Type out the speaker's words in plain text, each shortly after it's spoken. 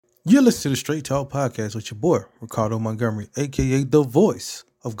You're listening to the Straight Talk Podcast with your boy, Ricardo Montgomery, aka the voice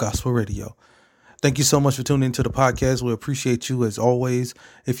of gospel radio. Thank you so much for tuning into the podcast. We appreciate you as always.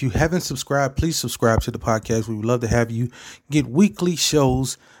 If you haven't subscribed, please subscribe to the podcast. We would love to have you get weekly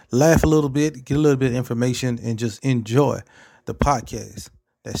shows, laugh a little bit, get a little bit of information, and just enjoy the podcast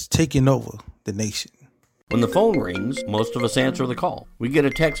that's taking over the nation. When the phone rings, most of us answer the call. We get a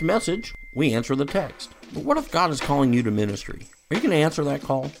text message, we answer the text. But what if God is calling you to ministry? Are you going to answer that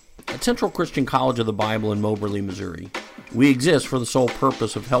call? At Central Christian College of the Bible in Moberly, Missouri, we exist for the sole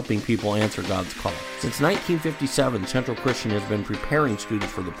purpose of helping people answer God's call. Since 1957, Central Christian has been preparing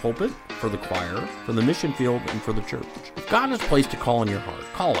students for the pulpit, for the choir, for the mission field, and for the church. If God has placed a call in your heart,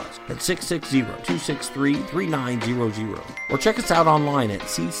 call us at 660-263-3900 or check us out online at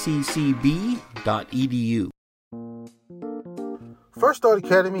cccb.edu. First Start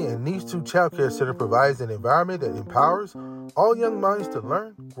Academy and Needs 2 Child Care Center provides an environment that empowers all young minds to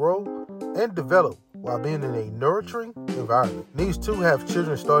learn, grow, and develop while being in a nurturing environment. Needs 2 have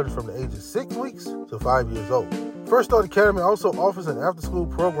children starting from the age of 6 weeks to 5 years old. First Start Academy also offers an after-school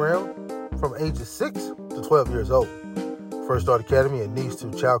program from ages 6 to 12 years old. First Start Academy and Needs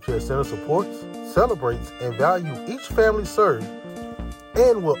 2 Child Care Center supports, celebrates, and values each family served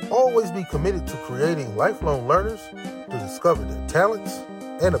and will always be committed to creating lifelong learners to discover their talents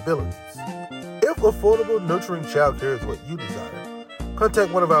and abilities. If affordable, nurturing childcare is what you desire,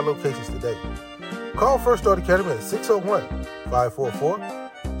 contact one of our locations today. Call First Start Academy at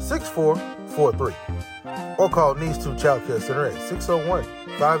 601-544-6443 or call Needs 2 Child Care Center at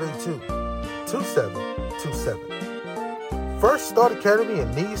 601-582-2727. First Start Academy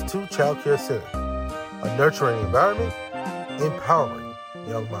and Needs 2 Child Care Center, a nurturing environment, empowering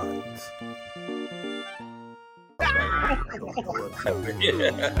young minds.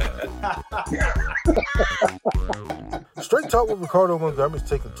 Straight Talk with Ricardo Montgomery is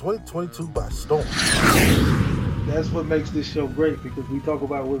taking 2022 by storm. That's what makes this show great, because we talk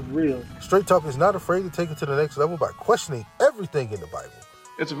about what's real. Straight Talk is not afraid to take it to the next level by questioning everything in the Bible.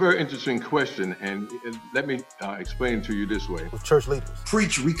 It's a very interesting question, and let me explain it to you this way. With church leaders.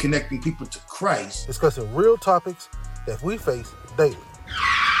 Preach reconnecting people to Christ. Discussing real topics that we face daily.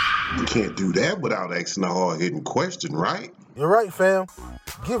 You can't do that without asking a hard-hitting question, right? You're right, fam.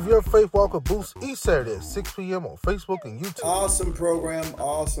 Give your faith walk a boost each Saturday at 6 p.m. on Facebook and YouTube. Awesome program.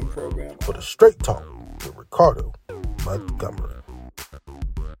 For the Straight Talk with Ricardo Montgomery.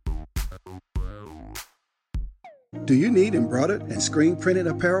 Do you need embroidered and screen printed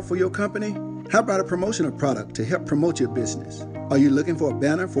apparel for your company? How about a promotional product to help promote your business? Are you looking for a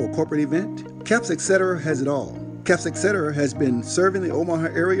banner for a corporate event? Caps Etc. has it all. Caps Etc. has been serving the Omaha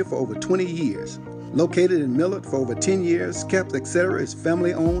area for over 20 years. Located in Millard for over 10 years, Caps Etc. is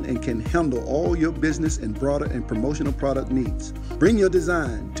family owned and can handle all your business embroidered and promotional product needs. Bring your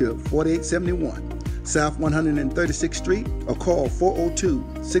design to 4871 South 136th Street or call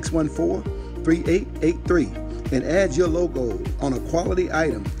 402-614-3883 and add your logo on a quality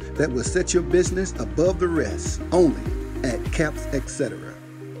item that will set your business above the rest, only at Caps Etc.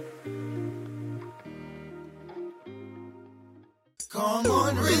 Come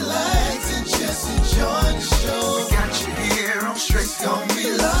on, relax and just enjoy the show. We got you here on Straight Talk. Don't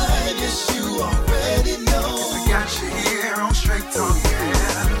be lying, yes, you already know. We got you here on Straight Talk,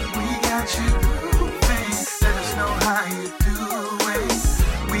 yeah. We got you grooving. Let us know how you doing.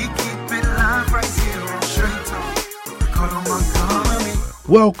 We keep it live right here on Straight Talk. Ricardo Montgomery.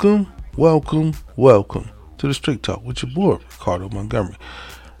 Welcome to the Straight Talk with your boy, Ricardo Montgomery,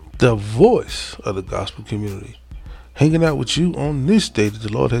 the voice of the gospel community. Hanging out with you on this day that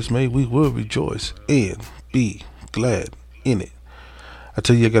the Lord has made, we will rejoice and be glad in it. I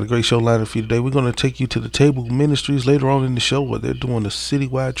tell you, I got a great show lined up for you today. We're going to take you to the Table Ministries later on in the show where they're doing a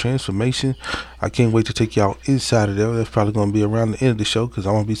citywide transformation. I can't wait to take y'all inside of there. That's probably going to be around the end of the show because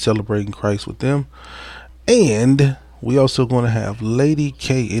I'm going to be celebrating Christ with them. And we also going to have Lady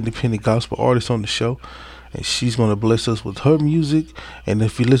K, independent gospel artist, on the show. And she's going to bless us with her music. And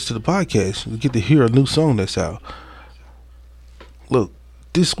if you listen to the podcast, you get to hear a new song that's out. Look,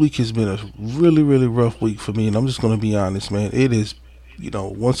 this week has been a really, really rough week for me, and I'm just going to be honest, man. It is,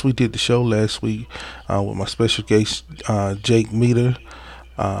 once we did the show last week with my special guest, Jake Meter,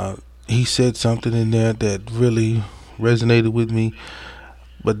 he said something in there that really resonated with me.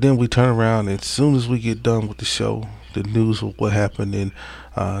 But then we turn around, and as soon as we get done with the show, the news of what happened in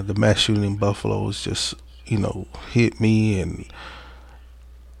the mass shooting in Buffalo is just, hit me,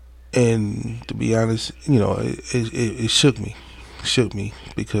 and to be honest, it shook me.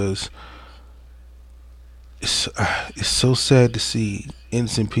 Because it's so sad to see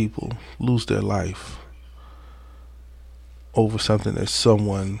innocent people lose their life over something that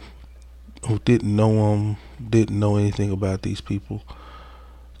someone who didn't know them, didn't know anything about these people,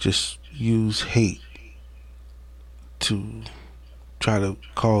 just use hate to try to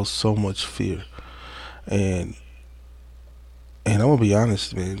cause so much fear. And I'm gonna be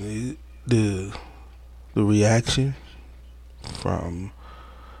honest, man, the reaction from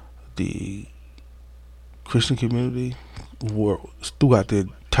the Christian community throughout the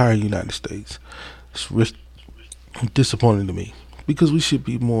entire United States, it's disappointing to me, because we should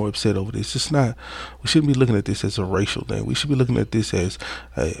be more upset over this. We shouldn't be looking at this as a racial thing. We should be looking at this as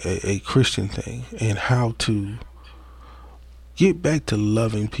a Christian thing, and how to get back to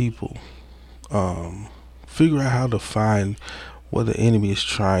loving people. Figure out how to find where the enemy is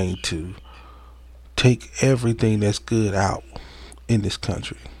trying to take everything that's good out in this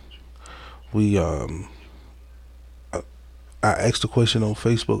country. I asked the question on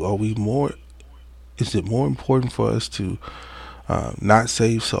Facebook, is it more important for us to not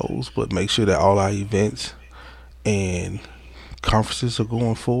save souls, but make sure that all our events and conferences are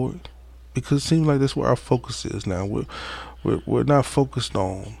going forward? Because it seems like that's where our focus is now. We're not focused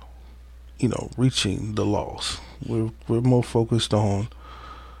on, reaching the lost. We're more focused on,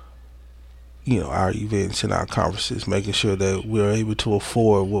 our events and our conferences, making sure that we're able to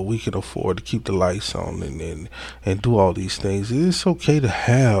afford what we can afford to keep the lights on and do all these things. It's okay to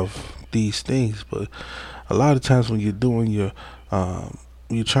have these things, but a lot of times when you're doing you're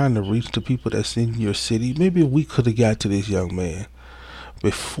trying to reach the people that's in your city, maybe we could have got to this young man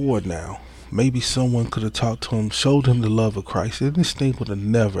before now. Maybe someone could have talked to him, showed him the love of Christ, and this thing would have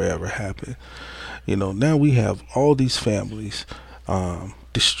never ever happened. Now we have all these families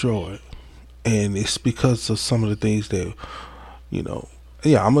destroyed, and it's because of some of the things that,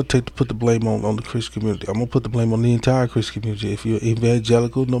 I'm going to put the blame on the Christian community. I'm going to put the blame on the entire Christian community. If you're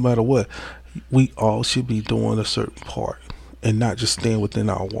evangelical, no matter what, we all should be doing a certain part and not just staying within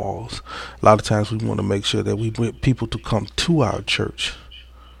our walls. A lot of times we want to make sure that we bring people to come to our church,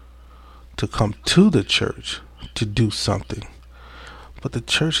 to come to the church to do something. But the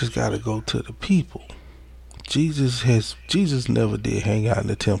church has got to go to the people. Jesus never did hang out in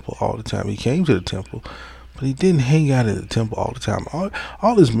the temple all the time. He came to the temple, but he didn't hang out in the temple all the time.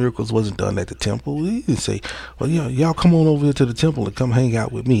 All his miracles wasn't done at the temple. He didn't say, well, y'all come on over here to the temple and come hang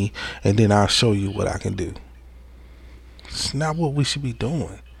out with me, and then I'll show you what I can do. It's not what we should be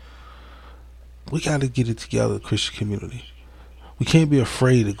doing. We got to get it together, Christian community. We can't be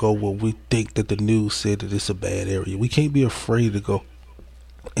afraid to go where we think that the news said that it's a bad area. We can't be afraid to go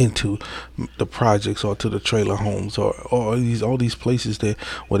into the projects or to the trailer homes or all these places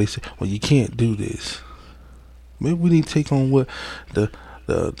where they say, well, you can't do this. Maybe we need to take on what the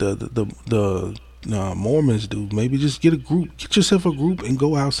Mormons do. Maybe just get yourself a group and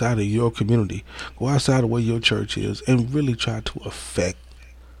go outside of your community, go outside of where your church is, and really try to affect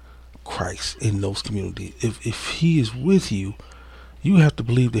Christ in those communities. If he is with you, you have to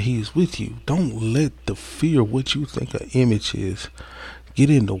believe that he is with you. Don't let the fear of what you think an image is get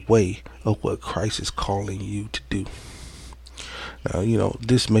in the way of what Christ is calling you to do. Now,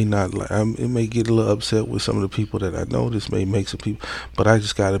 this may not, it may get a little upset with some of the people that I know. This may make some people, but I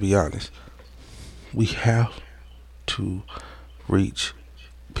just got to be honest. We have to reach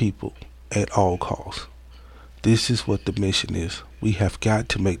people at all costs. This is what the mission is. We have got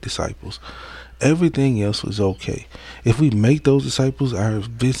to make disciples. Everything else is okay. If we make those disciples, our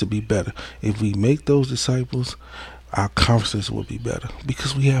events will be better. If we make those disciples, our conferences will be better,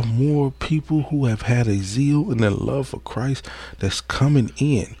 because we have more people who have had a zeal and a love for Christ that's coming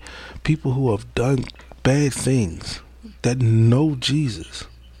in. People who have done bad things, that know Jesus,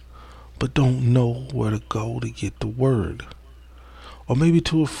 but don't know where to go to get the word. Or maybe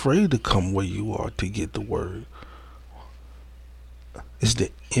too afraid to come where you are to get the word. Is the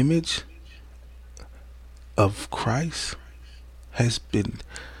image of Christ has been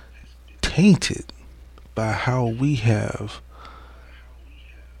tainted by how we have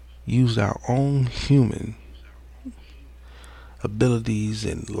used our own human abilities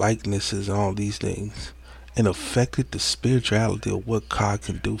and likenesses and all these things, and affected the spirituality of what God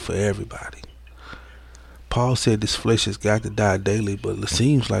can do for everybody. Paul said this flesh has got to die daily, but it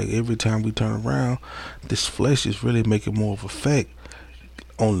seems like every time we turn around, this flesh is really making more of an effect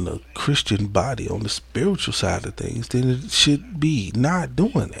on the Christian body, on the spiritual side of things, than it should be. Not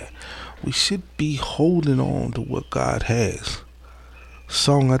doing that. We should be holding on to what God has.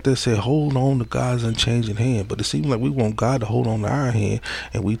 Song out there said, hold on to God's unchanging hand. But it seems like we want God to hold on to our hand,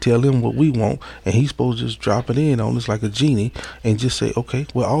 and we tell him what we want, and he's supposed to just drop it in on us like a genie and just say, okay,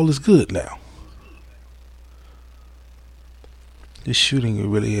 well, all is good now. This shooting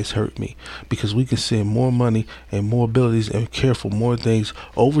really has hurt me, because we can send more money and more abilities and care for more things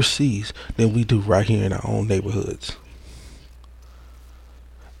overseas than we do right here in our own neighborhoods.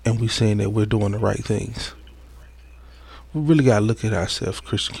 And we saying that we're doing the right things. We really got to look at ourselves,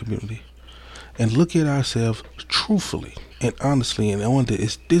 Christian community, and look at ourselves truthfully and honestly, and wonder,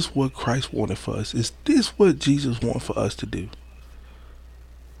 is this what Christ wanted for us? Is this what Jesus wanted for us to do?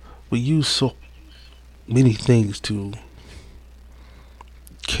 We use so many things to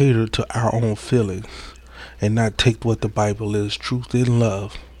cater to our own feelings and not take what the Bible is, truth and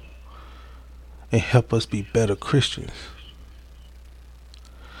love, and help us be better Christians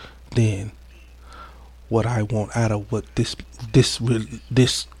than what I want out of what this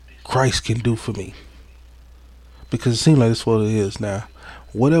Christ can do for me. Because it seems like that's what it is now.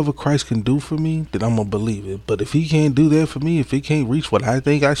 Whatever Christ can do for me, then I'm going to believe it. But if he can't do that for me, if he can't reach what I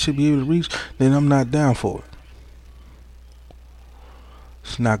think I should be able to reach, then I'm not down for it.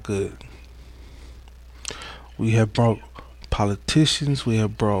 It's not good. We have brought politicians, we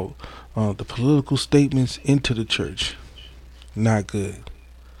have brought the political statements into the church. Not good.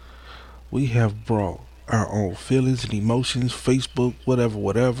 We have brought our own feelings and emotions, Facebook,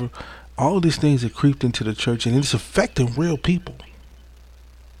 whatever. All these things have creeped into the church, and it's affecting real people.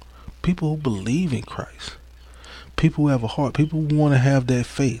 People who believe in Christ. People who have a heart. People who want to have that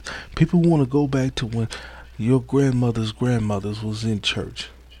faith. People who want to go back to when your grandmother's was in church,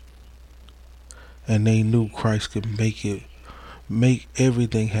 and they knew Christ could make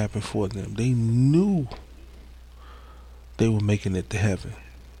everything happen for them. They knew they were making it to heaven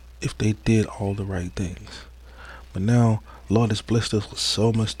if they did all the right things. But now, Lord has blessed us with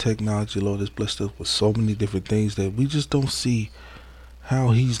so much technology. Lord has blessed us with so many different things that we just don't see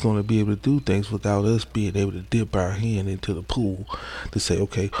how he's going to be able to do things without us being able to dip our hand into the pool to say,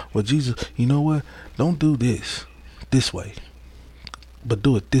 okay, well, Jesus, you know what? Don't do this way, but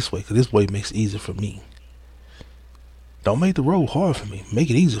do it this way, because this way makes it easier for me. Don't make the road hard for me. Make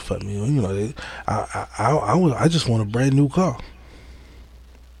it easy for me. You know, I just want a brand new car.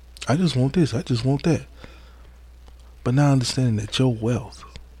 I just want this. I just want that. But now understanding that your wealth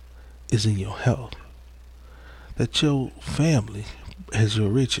is in your health, that your family has your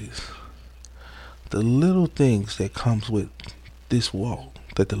riches, the little things that comes with this walk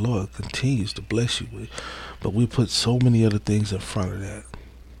that the Lord continues to bless you with, but we put so many other things in front of that.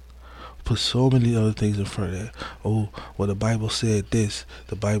 Put so many other things in front of that. Oh, well, the Bible said this,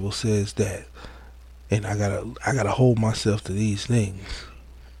 the Bible says that, and I gotta hold myself to these things,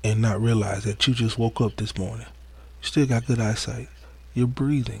 and not realize that you just woke up this morning. You still got good eyesight. You're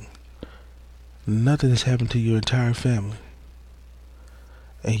breathing. Nothing has happened to your entire family.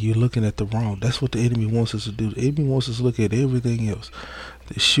 And you're looking at the wrong. That's what the enemy wants us to do. The enemy wants us to look at everything else.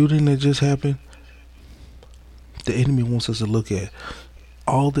 The shooting that just happened, the enemy wants us to look at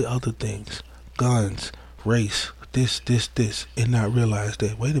all the other things. Guns, race, this, and not realize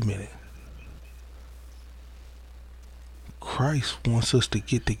that, wait a minute. Christ wants us to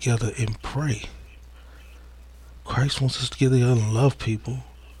get together and pray. Christ wants us to get together and love people.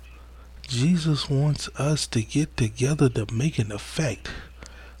 Jesus wants us to get together to make an effect.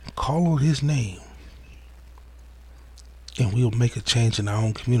 Call on his name, and we'll make a change in our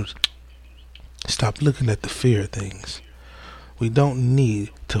own community. Stop looking at the fear of things. We don't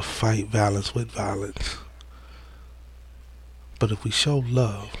need to fight violence with violence. But if we show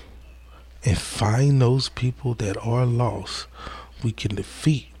love and find those people that are lost, we can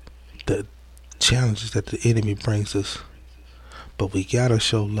defeat the challenges that the enemy brings us. But we gotta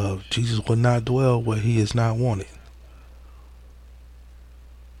show love. Jesus will not dwell where he is not wanted.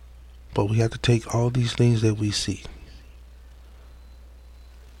 But we have to take all these things that we see,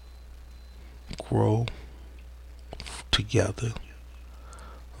 grow together,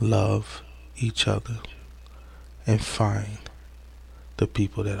 love each other, and find the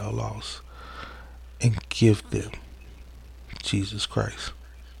people that are lost and give them Jesus Christ.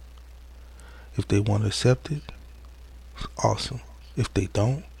 If they want to accept it, awesome. If they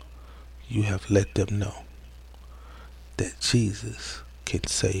don't, you have let them know that Jesus can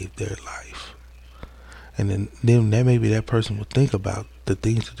save their life. And then that maybe that person will think about the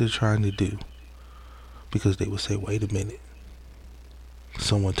things that they're trying to do, because they will say, wait a minute,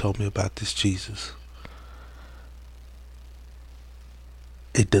 someone told me about this Jesus.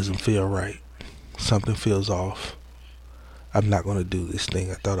 It doesn't feel right. Something feels off. I'm not going to do this thing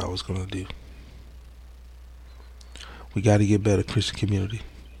I thought I was going to do. We got to get better, Christian community.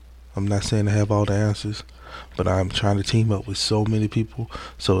 I'm not saying I have all the answers, but I'm trying to team up with so many people.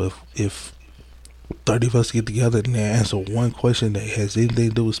 So if 30 of us get together and they answer one question that has anything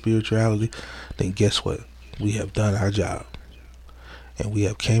to do with spirituality, then guess what? We have done our job. And we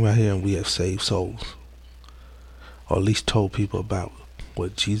have came out here and we have saved souls. Or at least told people about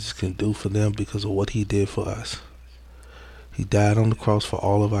what Jesus can do for them because of what he did for us. He died on the cross for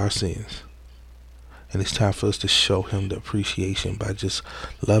all of our sins. And it's time for us to show him the appreciation by just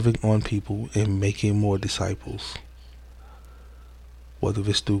loving on people and making more disciples. Whether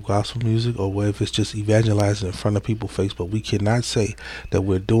it's through gospel music or whether it's just evangelizing in front of people's face. But we cannot say that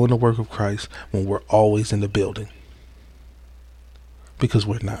we're doing the work of Christ when we're always in the building. Because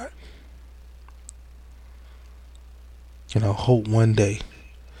we're not. And I hope one day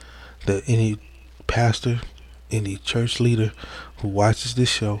that any pastor, any church leader who watches this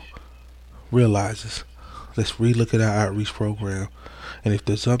show realizes, let's relook at our outreach program. And if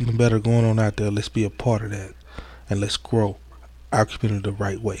there's something better going on out there, let's be a part of that. And let's grow our community the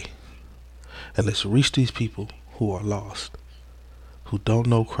right way. And let's reach these people who are lost, who don't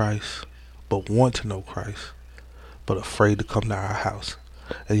know Christ, but want to know Christ, but afraid to come to our house.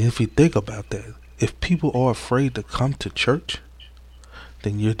 And if you think about that, if people are afraid to come to church,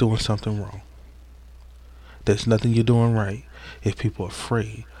 then you're doing something wrong. There's nothing you're doing right if people are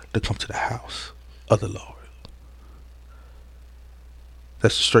afraid to come to the house of the Lord.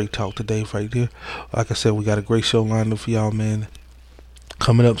 That's the Straight Talk today right there. Like I said, we got a great show lined up for y'all, man.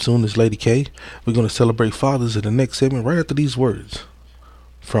 Coming up soon is Lady K. We're going to celebrate fathers in the next segment right after these words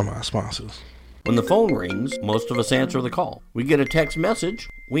from our sponsors. When the phone rings, most of us answer the call. We get a text message,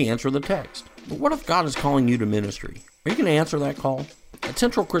 we answer the text. But what if God is calling you to ministry? Are you going to answer that call? At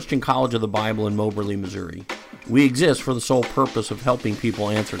Central Christian College of the Bible in Moberly, Missouri, we exist for the sole purpose of helping people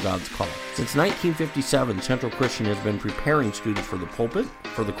answer God's call. Since 1957, Central Christian has been preparing students for the pulpit,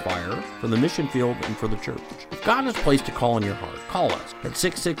 for the choir, for the mission field, and for the church. If God has placed a call in your heart, call us at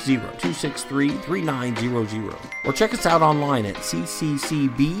 660-263-3900 or check us out online at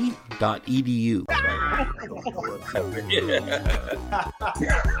cccb.edu.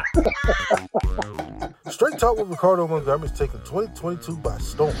 Straight Talk with Ricardo Montgomery is taking 2022 by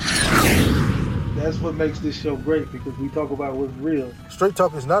storm. That's what makes this show great, because we talk about what's real. Straight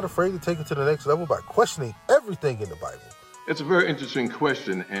Talk is not afraid to take it to the next level by questioning everything in the Bible. It's a very interesting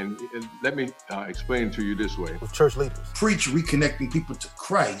question, and let me explain it to you this way. With church leaders. Preach reconnecting people to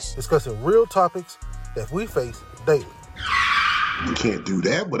Christ. Discussing real topics that we face daily. You can't do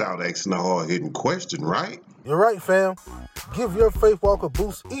that without asking a hard-hitting question, right? You're right, fam. Give your faith walk a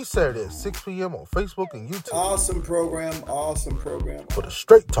boost each Saturday at 6 p.m. on Facebook and YouTube. Awesome program. For the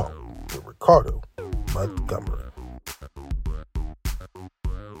Straight Talk with Ricardo Montgomery.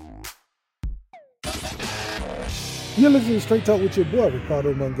 You're listening to Straight Talk with your boy,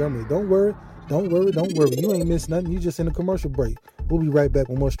 Ricardo Montgomery. Don't worry. You ain't missed nothing. You just in a commercial break. We'll be right back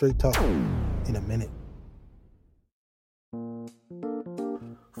with more Straight Talk in a minute.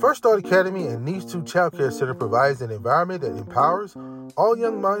 First Start Academy and Needs 2 Child Care Center provides an environment that empowers all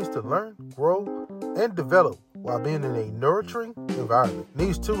young minds to learn, grow, and develop while being in a nurturing environment.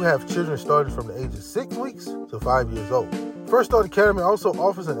 Needs 2 have children starting from the age of 6 weeks to 5 years old. First Start Academy also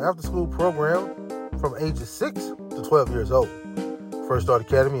offers an after-school program from ages 6 to 12 years old. First Start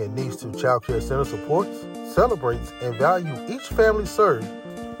Academy and Needs 2 Child Care Center supports, celebrates, and values each family served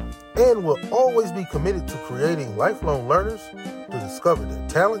and will always be committed to creating lifelong learners to discover their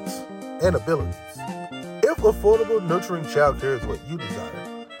talents and abilities. If affordable, nurturing childcare is what you desire,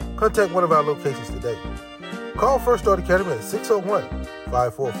 contact one of our locations today. Call First Start Academy at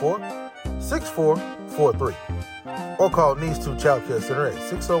 601-544-6443 or call Needs 2 Child Care Center at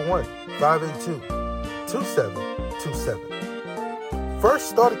 601-582-2727. First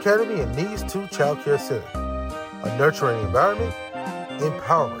Start Academy and Needs 2 Child Care Center, a nurturing environment,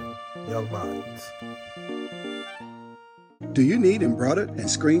 empowering young minds. Do you need embroidered and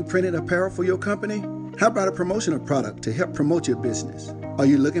screen printed apparel for your company? How about a promotional product to help promote your business? Are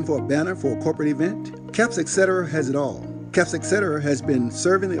you looking for a banner for a corporate event? Caps Etc. has it all. Caps Etc. has been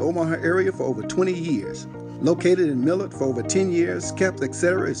serving the Omaha area for over 20 years. Located in Millard for over 10 years, Caps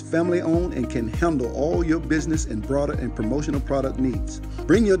Etc. is family owned and can handle all your business embroidered and promotional product needs.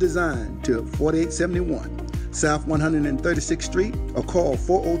 Bring your design to 4871 South 136th Street or call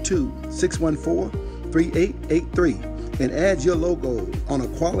 402-614-3883 and add your logo on a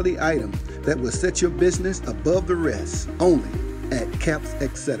quality item that will set your business above the rest, only at Caps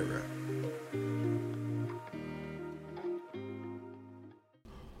Etc.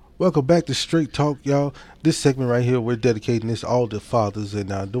 Welcome back to Straight Talk, y'all. This segment right here, we're dedicating this all to fathers, and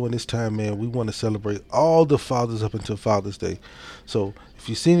during this time, man, we want to celebrate all the fathers up until Father's Day. So if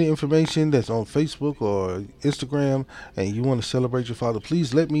you see any information that's on Facebook or Instagram and you want to celebrate your father,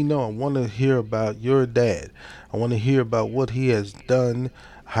 please let me know. I want to hear about your dad. I want to hear about what he has done,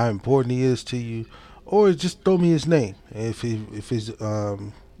 how important he is to you, or just throw me his name. If it's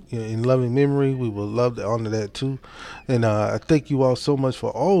in loving memory, we would love to honor that too. And I thank you all so much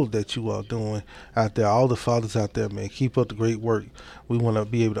for all that you are doing out there, all the fathers out there, man. Keep up the great work. We want to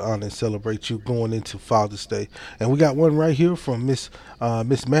be able to honor and celebrate you going into Father's Day. And we got one right here from Miss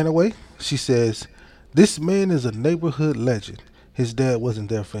Manaway. She says, "This man is a neighborhood legend. His dad wasn't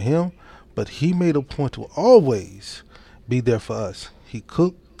there for him, but he made a point to always be there for us. He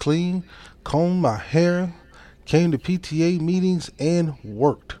cooked, cleaned, combed my hair, came to PTA meetings, and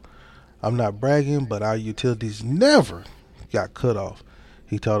worked. I'm not bragging, but our utilities never got cut off.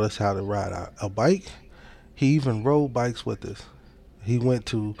 He taught us how to ride a bike. He even rode bikes with us. He went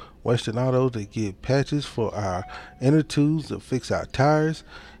to Western Auto to get patches for our inner tubes to fix our tires.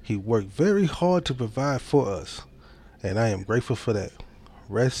 He worked very hard to provide for us, and I am grateful for that.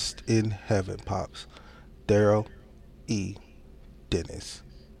 Rest in heaven, Pops. Daryl E. Dennis,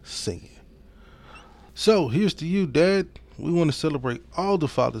 Sr." So here's to you, Dad. We want to celebrate all the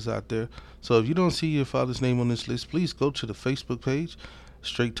fathers out there. So if you don't see your father's name on this list, please go to the Facebook page,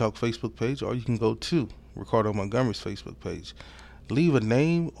 Straight Talk Facebook page, or you can go to Ricardo Montgomery's Facebook page. Leave a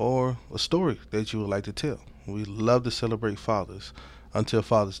name or a story that you would like to tell. We love to celebrate fathers until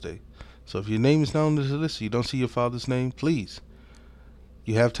Father's Day. So if your name is not on this list, you don't see your father's name, please,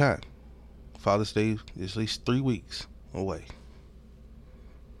 you have time. Father's Day is at least 3 weeks away.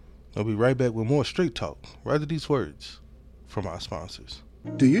 I'll be right back with more Straight Talk right after these words from our sponsors.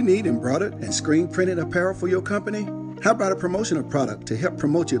 Do you need embroidered and screen printed apparel for your company? How about a promotional product to help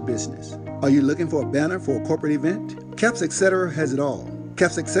promote your business? Are you looking for a banner for a corporate event? Caps Etc. has it all.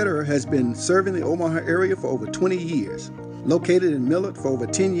 Caps Etc. has been serving the Omaha area for over 20 years. Located in Millard for over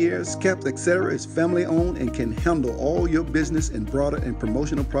 10 years, Caps Etc. is family owned and can handle all your business embroidered and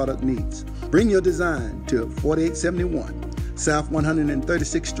promotional product needs. Bring your design to 4871 South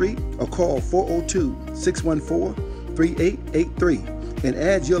 136th Street or call 402-614-3883 and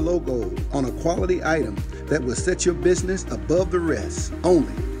add your logo on a quality item that will set your business above the rest,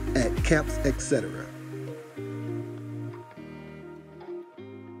 only at Caps Etc.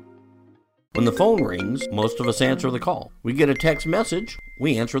 When the phone rings, most of us answer the call. We get a text message,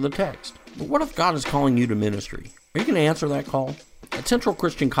 we answer the text. But what if God is calling you to ministry? Are you going to answer that call? At Central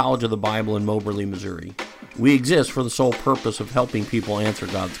Christian College of the Bible in Moberly, Missouri, we exist for the sole purpose of helping people answer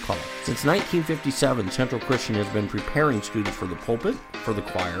God's call. Since 1957, Central Christian has been preparing students for the pulpit, for the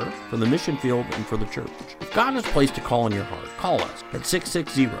choir, for the mission field, and for the church. If God has placed a call in your heart, call us at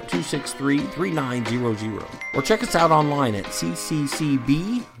 660-263-3900 or check us out online at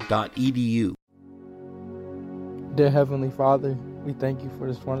cccb.edu. Dear Heavenly Father, we thank you for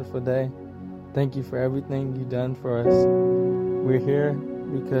this wonderful day. Thank you for everything you've done for us. We're here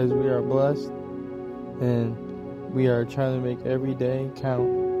because we are blessed, and we are trying to make every day count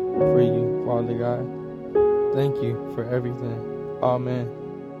for you, Father God. Thank you for everything. Amen.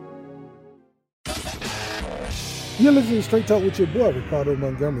 You're listening to Straight Talk with your boy, Ricardo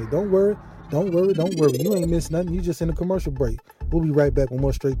Montgomery. Don't worry. You ain't missed nothing. You just in a commercial break. We'll be right back with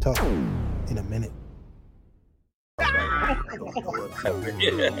more Straight Talk in a minute.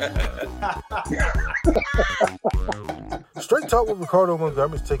 Straight Talk with Ricardo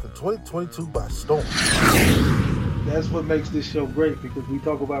Montgomery is taking 2022 by storm. That's what makes this show great, because we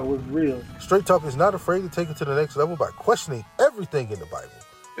talk about what's real. Straight Talk is not afraid to take it to the next level by questioning everything in the Bible.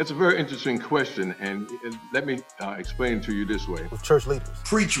 It's a very interesting question, and let me explain it to you this way. With church leaders.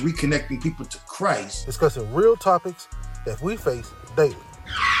 Preach reconnecting people to Christ. Discussing real topics that we face daily.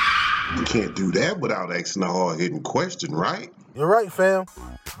 You can't do that without asking a hard-hitting question, right? You're right, fam.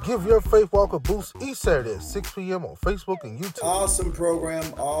 Give your faith walk a boost each Saturday at 6 p.m. on Facebook and YouTube. Awesome program.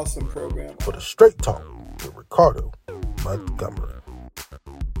 For the Straight Talk with Ricardo Montgomery.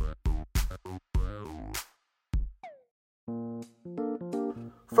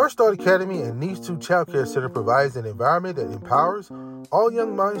 First Start Academy and Needs 2 Child Care Center provides an environment that empowers all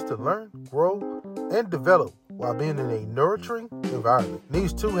young minds to learn, grow, and develop while being in a nurturing environment.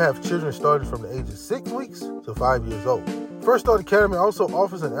 Needs 2 have children starting from the age of 6 weeks to 5 years old. First Start Academy also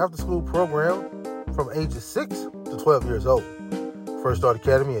offers an after-school program from ages 6 to 12 years old. First Start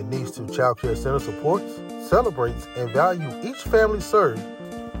Academy and Needs 2 Child Care Center supports, celebrates, and values each family served,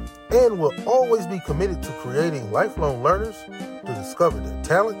 and will always be committed to creating lifelong learners to discover their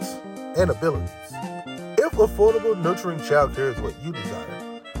talents and abilities. If affordable, nurturing childcare is what you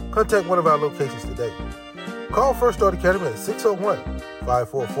desire, contact one of our locations today. Call First Start Academy at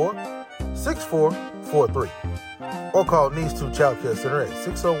 601-544-6443 or call Needs 2 Child Care Center at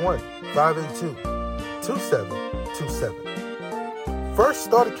 601-582-2727. First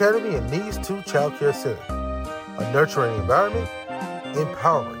Start Academy and Needs 2 Child Care Center, a nurturing environment,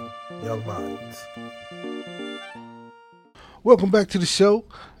 empowering young minds. Welcome back to the show.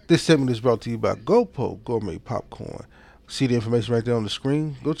 This segment is brought to you by GoPo Gourmet Popcorn. See the information right there on the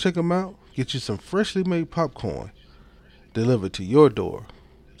screen. Go check them out. Get you some freshly made popcorn delivered to your door.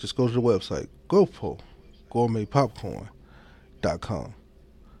 Just go to the website, GoPo Gourmet Popcorn.com.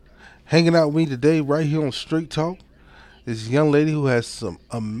 Hanging out with me today, right here on Straight Talk, this young lady who has some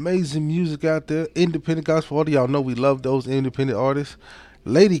amazing music out there, independent gospel. All of y'all know we love those independent artists.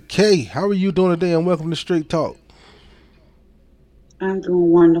 Lady K, how are you doing today? And welcome to Straight Talk. I'm doing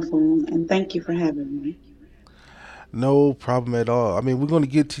wonderful, and thank you for having me. No problem at all. I mean, we're going to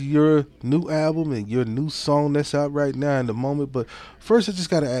get to your new album and your new song that's out right now in the moment. But first, I just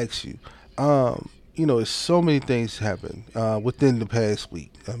got to ask you, there's so many things happen within the past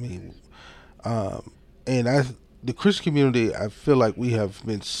week. I mean, and the Christian community, I feel like we have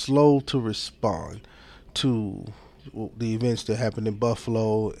been slow to respond to the events that happened in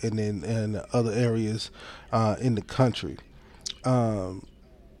Buffalo and in other areas in the country. Um,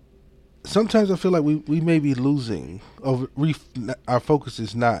 Sometimes I feel like we may be losing. Our focus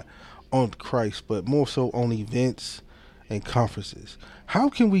is not on Christ, but more so on events and conferences. How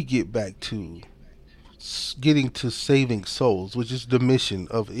can we get back to getting to saving souls, which is the mission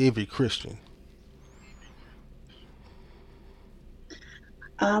of every Christian?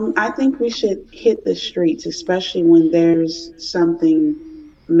 I think we should hit the streets, especially when there's something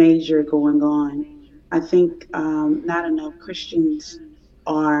major going on. I think not enough Christians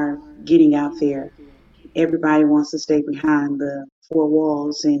are getting out there. Everybody wants to stay behind the four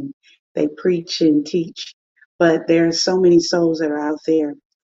walls and they preach and teach, but there are so many souls that are out there.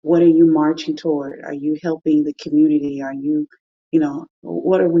 What are you marching toward? Are you helping the community? Are you,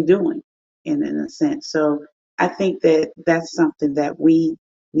 what are we doing in a sense? So I think that that's something that we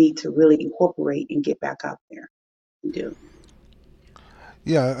need to really incorporate and get back out there and do.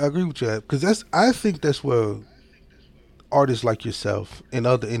 Yeah, I agree with you because I think that's where artists like yourself and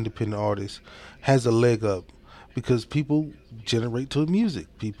other independent artists has a leg up because people generate to music.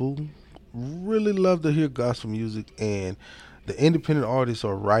 People really love to hear gospel music, and the independent artists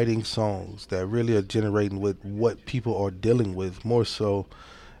are writing songs that really are generating with what people are dealing with more so.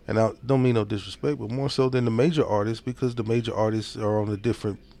 And I don't mean no disrespect, but more so than the major artists because the major artists are on a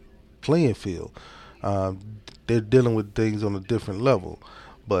different playing field. Um, they're dealing with things on a different level,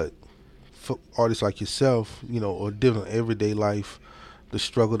 but for artists like yourself, are dealing with everyday life, the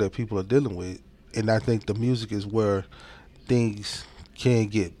struggle that people are dealing with, and I think the music is where things can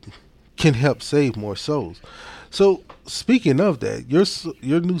get can help save more souls. So speaking of that,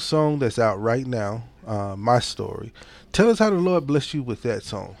 your new song that's out right now, My Story. Tell us how the Lord blessed you with that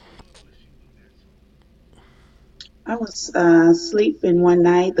song. I was sleeping one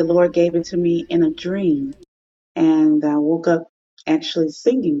night. The Lord gave it to me in a dream, and I woke up actually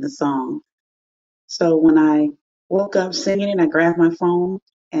singing the song. So when I woke up singing it, I grabbed my phone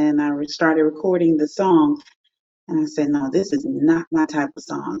and started recording the song. And I said, no, this is not my type of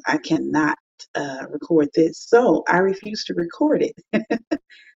song. I cannot record this. So I refused to record it.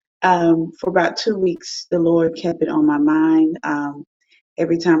 For about 2 weeks, the Lord kept it on my mind.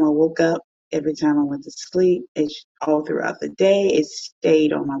 Every time I woke up, every time I went to sleep, all throughout the day, it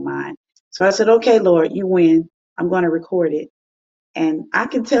stayed on my mind. So I said, okay, Lord, you win. I'm going to record it. And I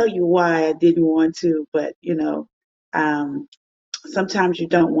can tell you why I didn't want to, but um, sometimes you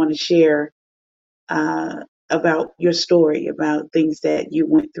don't want to share uh, about your story, about things that you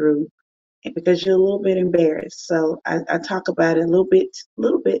went through, because you're a little bit embarrassed. So I talk about it a little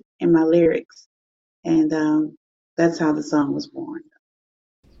bit in my lyrics, and that's how the song was born.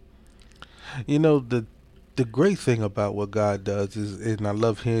 You know the great thing about what God does is, and I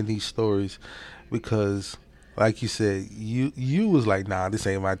love hearing these stories because, like you said, you was like, nah, this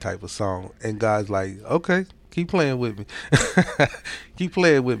ain't my type of song, and God's like, okay, keep playing with me, keep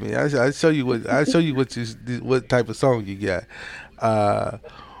playing with me. I show you what type of song you got. Uh,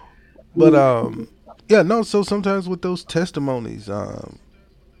 but yeah, no. So sometimes with those testimonies,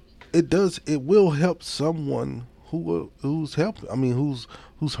 it will help someone who's helping. I mean,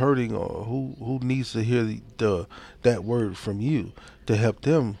 who's hurting or who needs to hear that word from you to help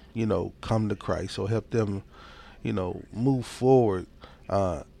them, come to Christ or help them, move forward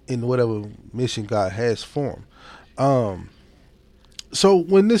in whatever mission God has for them. Um, so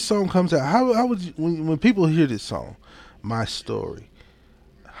when this song comes out, how would you, when people hear this song, My Story,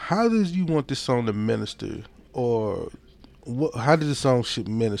 how does you want this song to minister, or how does the song should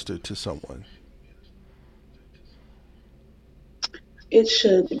minister to someone? It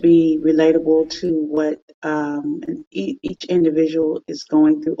should be relatable to what each individual is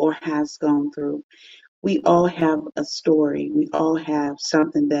going through or has gone through. We all have a story. We all have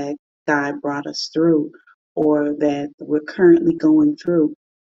something that God brought us through, or that we're currently going through.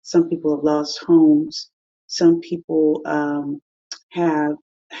 Some people have lost homes. Some people have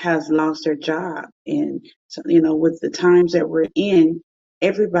has lost their job, and so, with the times that we're in,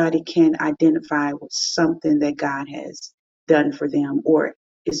 everybody can identify with something that God has done for them or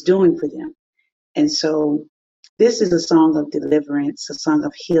is doing for them. And so, this is a song of deliverance, a song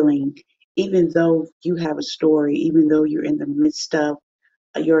of healing. Even though you have a story, even though you're in the midst of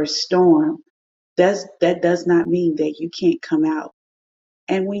your storm, that does not mean that you can't come out.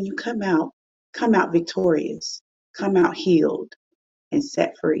 And when you come out victorious, come out healed and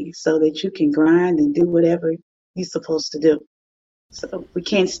set free so that you can grind and do whatever you're supposed to do. So we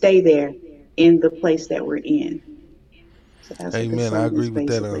can't stay there in the place that we're in. So that's what this Amen. I song agree is with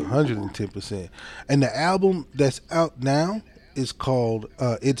that basically about. 110%. And the album that's out now is called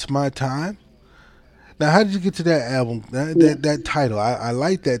 "It's My Time." Now, how did you get to that album? That Yes. title, I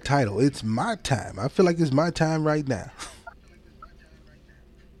like that title. It's my time. I feel like it's my time right now.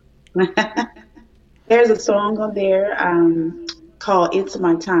 There's a song on there called It's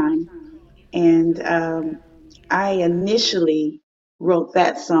My Time. And I initially wrote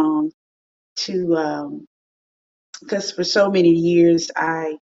that song to, because for so many years,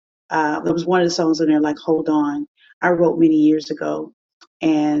 there was one of the songs on there, like Hold On, I wrote many years ago,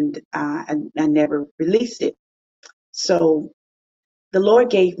 and I never released it. So the Lord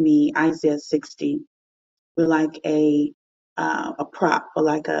gave me Isaiah 60 with like a prop or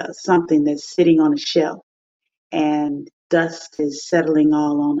like a something that's sitting on a shelf, and dust is settling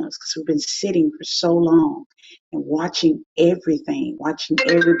all on us because we've been sitting for so long and watching everything, watching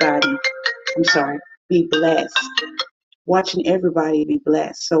everybody, I'm sorry, be blessed, watching everybody be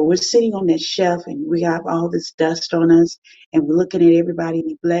blessed. So we're sitting on that shelf and we have all this dust on us, and we're looking at everybody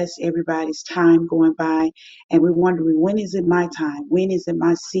be blessed, everybody's time going by, and we're wondering, when is it my time? When is it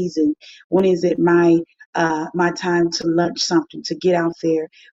my season? When is it my time to launch something, to get out there?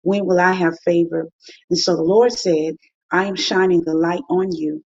 When will I have favor? And so the Lord said, I am shining the light on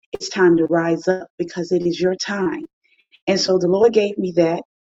you. It's time to rise up because it is your time. And so the Lord gave me that.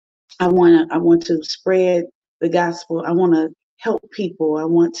 I want to spread the gospel. I want to help people. I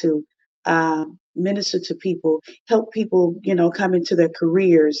want to minister to people, help people, come into their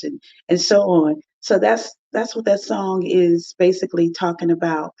careers and so on. So that's what that song is basically talking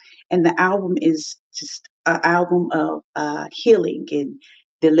about. And the album is just an album of healing and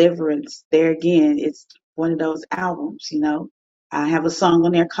deliverance. There again, it's one of those albums. I have a song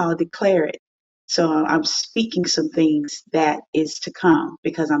on there called Declare It. So I'm speaking some things that is to come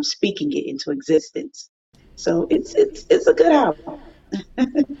because I'm speaking it into existence. So it's a good album.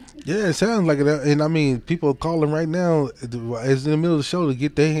 Yeah, it sounds like it. And I mean, people are calling right now. It's in the middle of the show to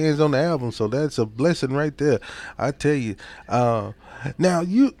get their hands on the album. So that's a blessing right there. I tell you. Now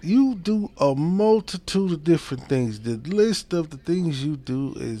you do a multitude of different things. The list of the things you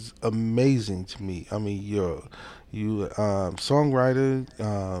do is amazing to me. I mean, you songwriter.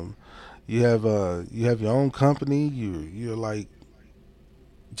 You have your own company. You're like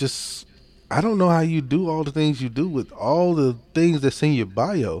just I don't know how you do all the things you do with all the things that's in your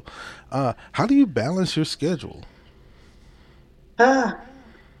bio. How do you balance your schedule? Ah,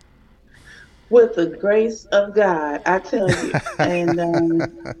 with the grace of God, I tell you. And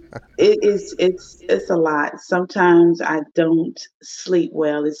it's a lot. Sometimes I don't sleep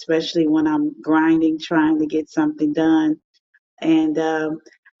well, especially when I'm grinding, trying to get something done. And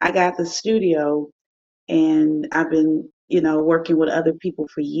I got the studio, and I've been, working with other people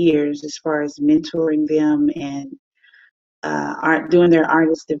for years as far as mentoring them and doing their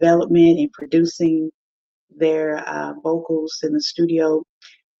artist development and producing their vocals in the studio.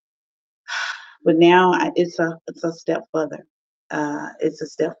 But now it's a step further. It's a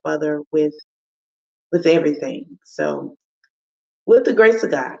step further with everything. So with the grace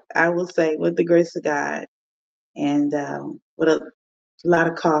of God, I will say, with the grace of God, and with a lot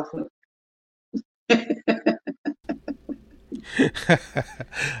of coffee.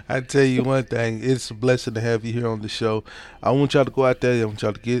 I tell you one thing, it's a blessing to have you here on the show. I want y'all to go out there. I want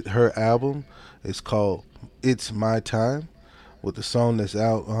y'all to get her album. It's called "It's My Time" with the song that's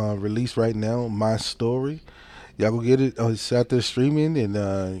out released right now, "My Story." Y'all go get it. It's out there streaming,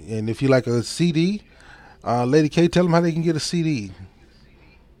 and if you like a CD, Lady K, tell them how they can get a CD.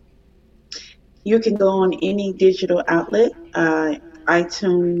 You can go on any digital outlet,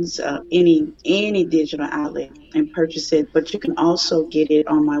 iTunes, any digital outlet, and purchase it. But you can also get it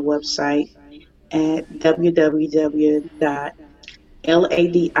on my website at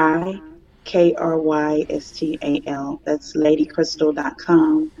www.ladikrystyl. That's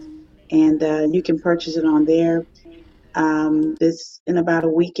ladycrystal.com, and you can purchase it on there. This in about a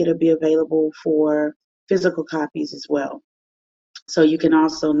week, it'll be available for physical copies as well. So you can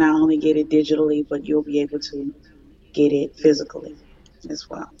also not only get it digitally, but you'll be able to get it physically as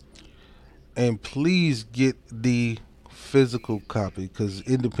well. And please get the physical copy because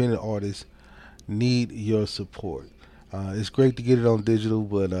independent artists need your support. It's great to get it on digital,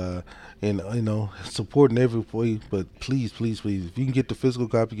 but and supporting every way. But please, please, please, if you can get the physical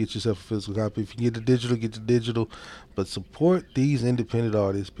copy, get yourself a physical copy. If you can get the digital, get the digital. But support these independent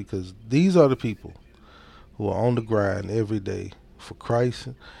artists because these are the people who are on the grind every day for Christ,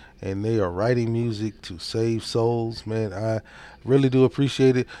 and they are writing music to save souls. Man, I really do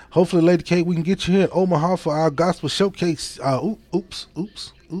appreciate it. Hopefully, Lady K, we can get you here in Omaha for our gospel showcase. Oops.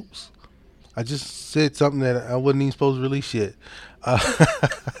 I just said something that I wasn't even supposed to release yet.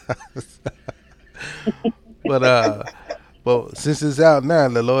 But since it's out now,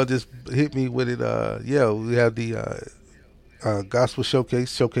 the Lord just hit me with it. We have the gospel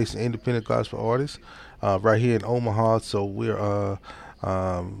showcase, showcasing independent gospel artists right here in Omaha. So we're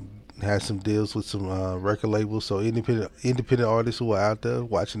had some deals with some record labels. So independent artists who are out there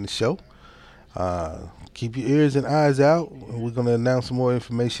watching the show, keep your ears and eyes out. We're gonna announce some more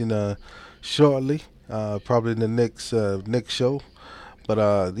information shortly, probably in the next show. But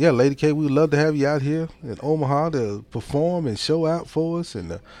Lady K, we would love to have you out here in Omaha to perform and show out for us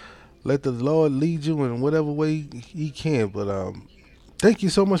and let the Lord lead you in whatever way He can. But thank you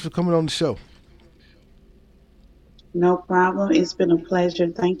so much for coming on the show. No problem. It's been a pleasure.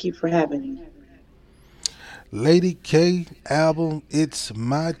 Thank you for having me. Lady K album, It's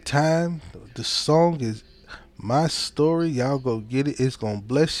My Time. The song is My Story. Y'all go get it. It's gonna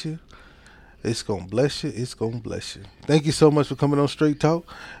bless you. It's going to bless you. It's going to bless you. Thank you so much for coming on Straight Talk.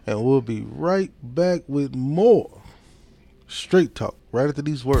 And we'll be right back with more Straight Talk right after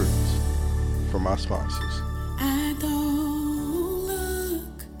these words from our sponsors. I don't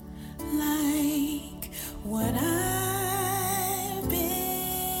look like what I've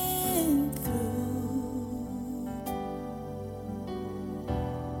been through.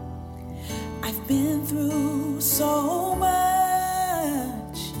 I've been through so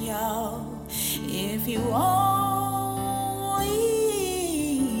much, y'all. If you only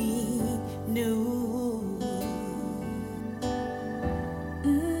knew.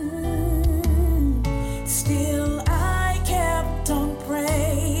 Still I kept on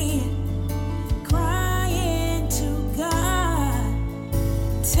praying, crying to God,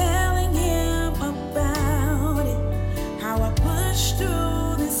 telling Him about it, how I pushed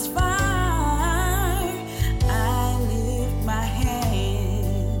through this fire. I lift my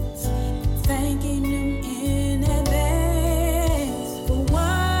hands, thanking Him in advance for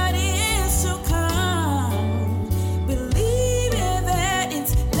what is to come, believing that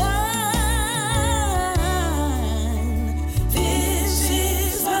it's done. This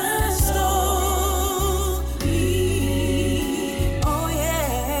is my story. Oh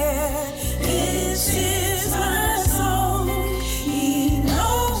yeah, this is my song. He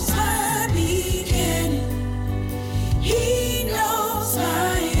knows my beginning. He knows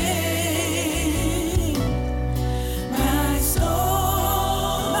my end. My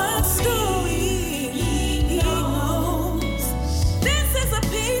story, He knows. This is a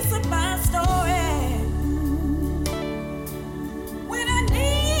piece of my story. When I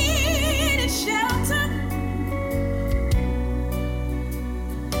needed shelter,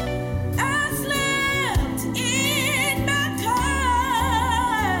 I slept in my car.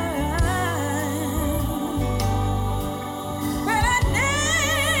 But I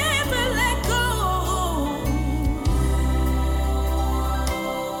never let go.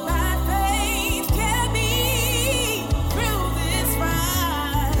 My faith kept me through this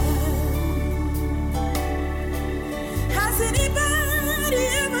ride. Has anybody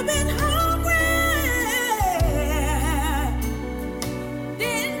ever been hungry?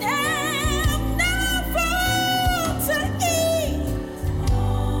 Didn't have no food to eat,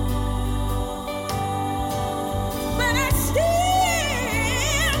 but I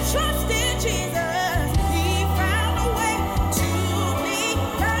still trust in Jesus. He found a way to meet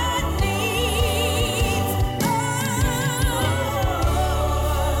my needs.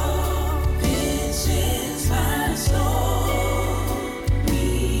 Oh, this is my story.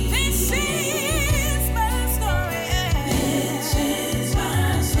 This is my story. This is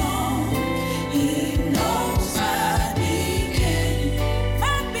my song. He knows my beginning.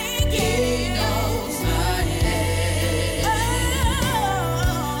 He knows my end.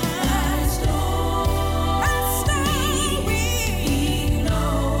 Oh, my story.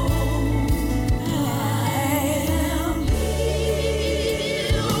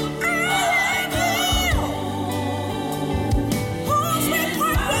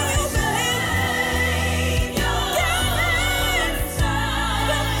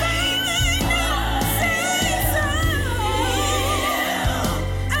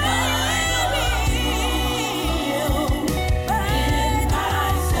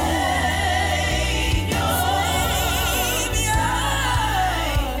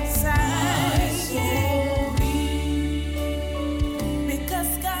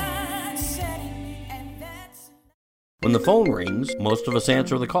 When the phone rings, most of us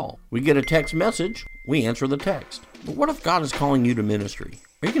answer the call. We get a text message, we answer the text. But what if God is calling you to ministry?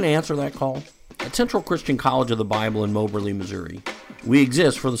 Are you going to answer that call? At Central Christian College of the Bible in Moberly, Missouri, we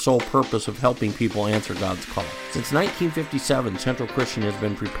exist for the sole purpose of helping people answer God's call. Since 1957, Central Christian has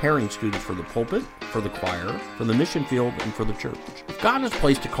been preparing students for the pulpit, for the choir, for the mission field, and for the church. If God has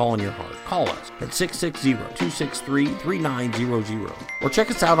placed a call in your heart, call us at 660-263-3900 or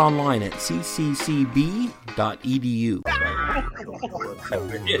check us out online at cccb.edu.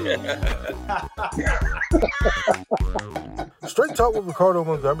 Straight Talk with Ricardo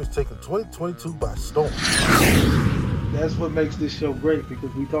Montgomery is taking 2022 by storm. That's what makes this show great,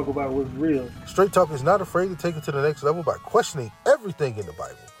 because we talk about what's real. Straight Talk is not afraid to take it to the next level by questioning everything in the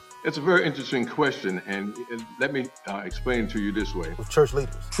Bible. It's a very interesting question, and let me explain it to you this way. With church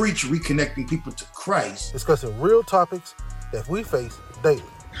leaders. Preach reconnecting people to Christ. Discussing real topics that we face daily.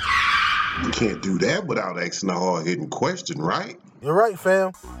 You can't do that without asking a hard-hitting question, right? You're right,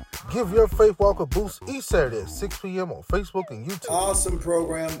 fam. Give your faith walk a boost each Saturday at 6 p.m. on Facebook and YouTube. Awesome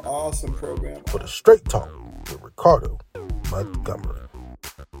program, awesome program. For the Straight Talk with Ricardo Montgomery.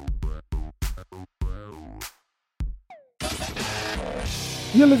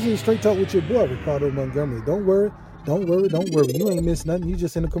 You're listening to Straight Talk with your boy, Ricardo Montgomery. Don't worry. You ain't missed nothing. You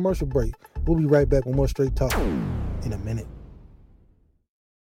just in a commercial break. We'll be right back with more Straight Talk in a minute.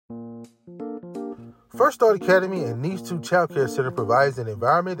 First Start Academy and Needs 2 Child Care Center provides an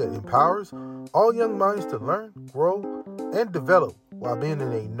environment that empowers all young minds to learn, grow, and develop while being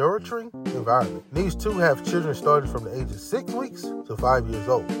in a nurturing environment. Needs 2 have children starting from the age of 6 weeks to 5 years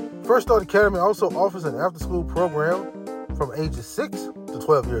old. First Start Academy also offers an after-school program from ages 6 to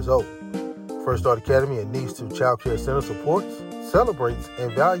 12 years old. First Start Academy and Needs 2 Child Care Center supports, celebrates,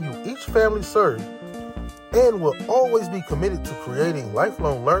 and values each family served and will always be committed to creating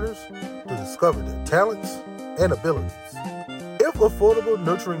lifelong learners to discover their talents and abilities. If affordable,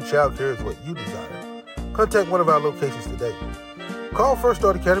 nurturing child care is what you desire, contact one of our locations today. Call First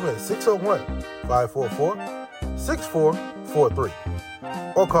Start Academy at 601-544-6443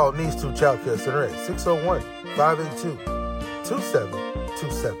 or call Needs 2 Child Care Center at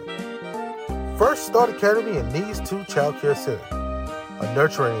 601-582-2727. First Start Academy and Needs 2 Child Care Center, a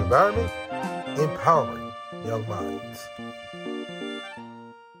nurturing environment, empowering young minds.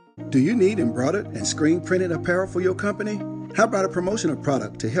 Do you need embroidered and screen printed apparel for your company? How about a promotional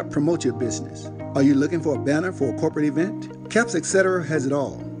product to help promote your business? Are you looking for a banner for a corporate event? Caps Etc. has it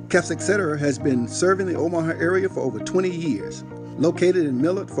all. Caps Etc. has been serving the Omaha area for over 20 years. Located in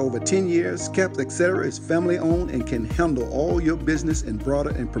Millard for over 10 years, Caps Etc. is family owned and can handle all your business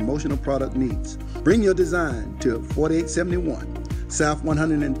embroidered and promotional product needs. Bring your design to 4871 South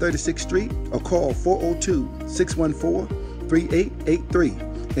 136th Street or call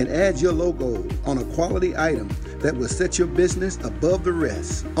 402-614-3883 and add your logo on a quality item that will set your business above the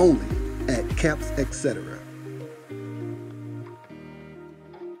rest, only at Caps Etc.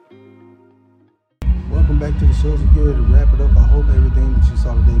 Welcome back to the show. So get ready to wrap it up. I hope everything that you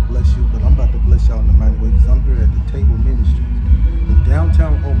saw today bless you, but I'm about to bless y'all in a mighty way because I'm here at the Table Ministries in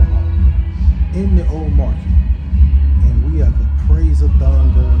downtown Omaha in the old market. And we have a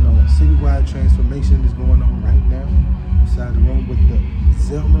praise-a-thon going on. Citywide transformation is going on right now. Inside the room with the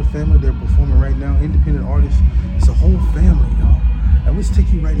Zelmer family, they're performing right now. Independent artists. It's a whole family, y'all. And let's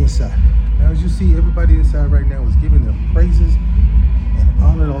take you right inside. Now, as you see, everybody inside right now is giving their praises and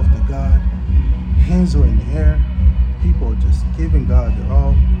honor off to God. Hands are in the air. People are just giving God their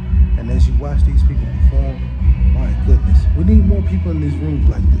all. And as you watch these people perform, my goodness, we need more people in these rooms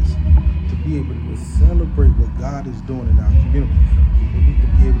like this to be able to celebrate what God is doing in our community. We need to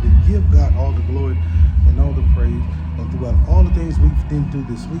be able to give God all the glory and all the praise. And throughout all the things we've been through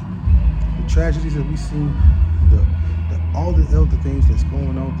this week, the tragedies that we've seen, all the other things that's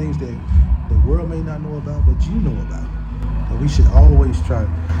going on, things that the world may not know about, but you know about. And we should always try to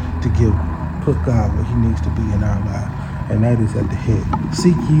put God where he needs to be in our life, and that is at the head.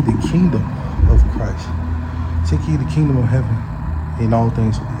 Seek ye the kingdom of Christ. Seek ye the kingdom of heaven, and all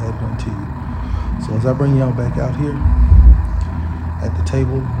things will be added unto you. So as I bring y'all back out here at the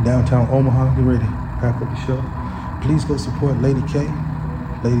table, downtown Omaha, get ready to wrap up the show. Please go support Lady K.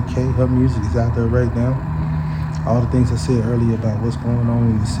 Lady K, her music is out there right now. All the things I said earlier about what's going on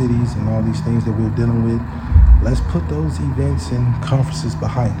in the cities and all these things that we're dealing with, let's put those events and conferences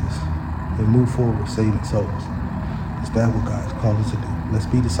behind us and move forward with saving souls. Is that what God's called us to do? Let's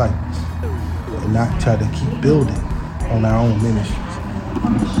be disciples and not try to keep building on our own ministries.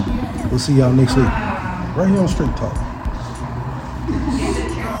 We'll see y'all next week, right here on Straight Talk.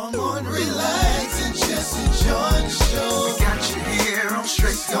 Come on, relax and just enjoy the show. We got you here on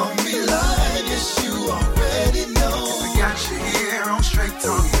Straight Talk. Don't be lying, yes, you already know.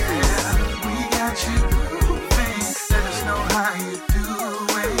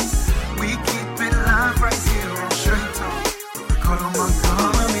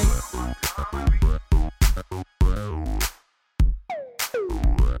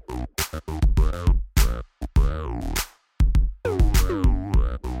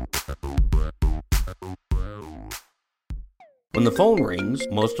 When the phone rings,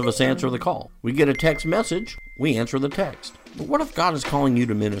 most of us answer the call. We get a text message, we answer the text. But what if God is calling you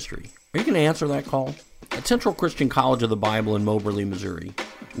to ministry? Are you going to answer that call? At Central Christian College of the Bible in Moberly, Missouri,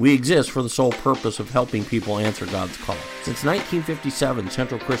 we exist for the sole purpose of helping people answer God's call. Since 1957,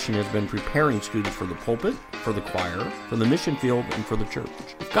 Central Christian has been preparing students for the pulpit, for the choir, for the mission field, and for the church.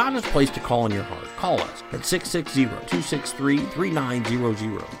 If God has placed a call in your heart, call us at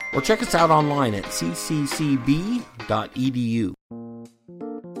 660-263-3900 or check us out online at cccb.edu.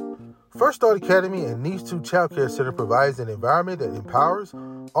 First Start Academy and Needs 2 Child Care Center provides an environment that empowers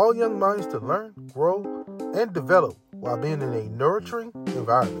all young minds to learn, grow, and develop while being in a nurturing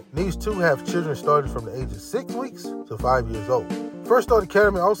environment. Needs 2 have children starting from the age of 6 weeks to 5 years old. First Start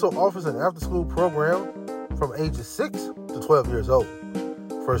Academy also offers an after-school program from ages 6 to 12 years old.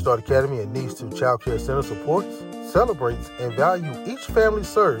 First Start Academy and Needs 2 Child Care Center supports, celebrates, and values each family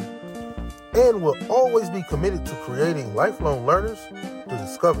served and will always be committed to creating lifelong learners to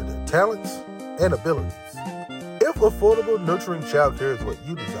discover their talents and abilities. If affordable, nurturing child care is what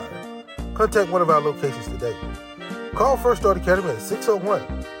you desire, contact one of our locations today. Call First Start Academy at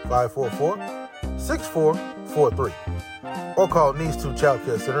 601-544-6443 or call Needs 2 Child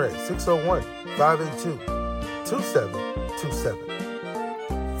Care Center at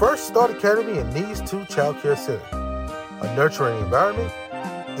 601-582-2727. First Start Academy and Needs 2 Child Care Center, a nurturing environment,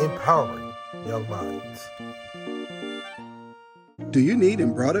 empowering young minds. Do you need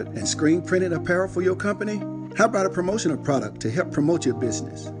embroidered and screen printed apparel for your company? How about a promotional product to help promote your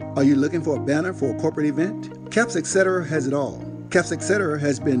business? Are you looking for a banner for a corporate event? Caps Etc. has it all. Caps Etc.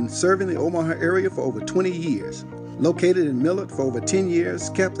 has been serving the Omaha area for over 20 years. Located in Millard for over 10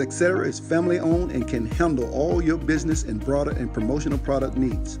 years, Caps Etc. is family owned and can handle all your business embroidered and promotional product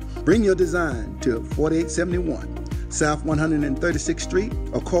needs. Bring your design to 4871 South 136th Street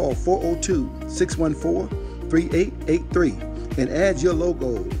or call 402-614-3883 and add your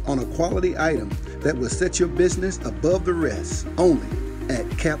logo on a quality item that will set your business above the rest, only at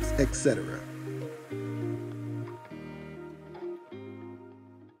Caps Etc.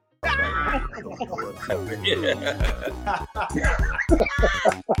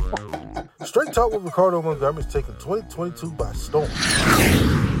 Straight Talk with Ricardo Montgomery is taking 2022 by storm.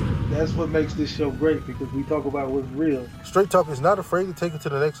 That's what makes this show great, because we talk about what's real. Straight Talk is not afraid to take it to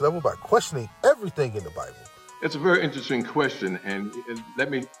the next level by questioning everything in the Bible. It's a very interesting question, and let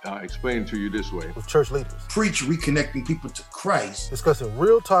me explain it to you this way. With church leaders. Preach reconnecting people to Christ. Discussing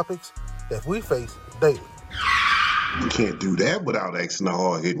real topics that we face daily. You can't do that without asking a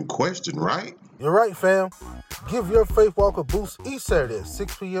hard-hitting question, right? You're right, fam. Give your faith walk a boost each Saturday at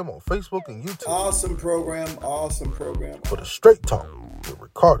 6 p.m. on Facebook and YouTube. Awesome program. For the Straight Talk with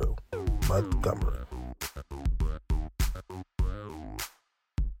Ricardo Montgomery.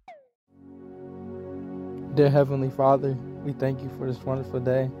 Dear Heavenly Father, we thank you for this wonderful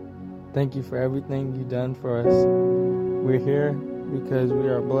day. Thank you for everything you've done for us. We're here because we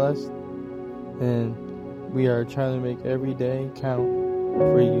are blessed, and we are trying to make every day count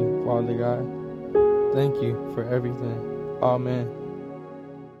for you, Father God. Thank you for everything. Amen.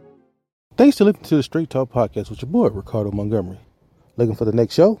 Thanks for listening to the Straight Talk Podcast with your boy, Ricardo Montgomery. Looking for the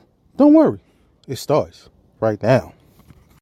next show? Don't worry. It starts right now.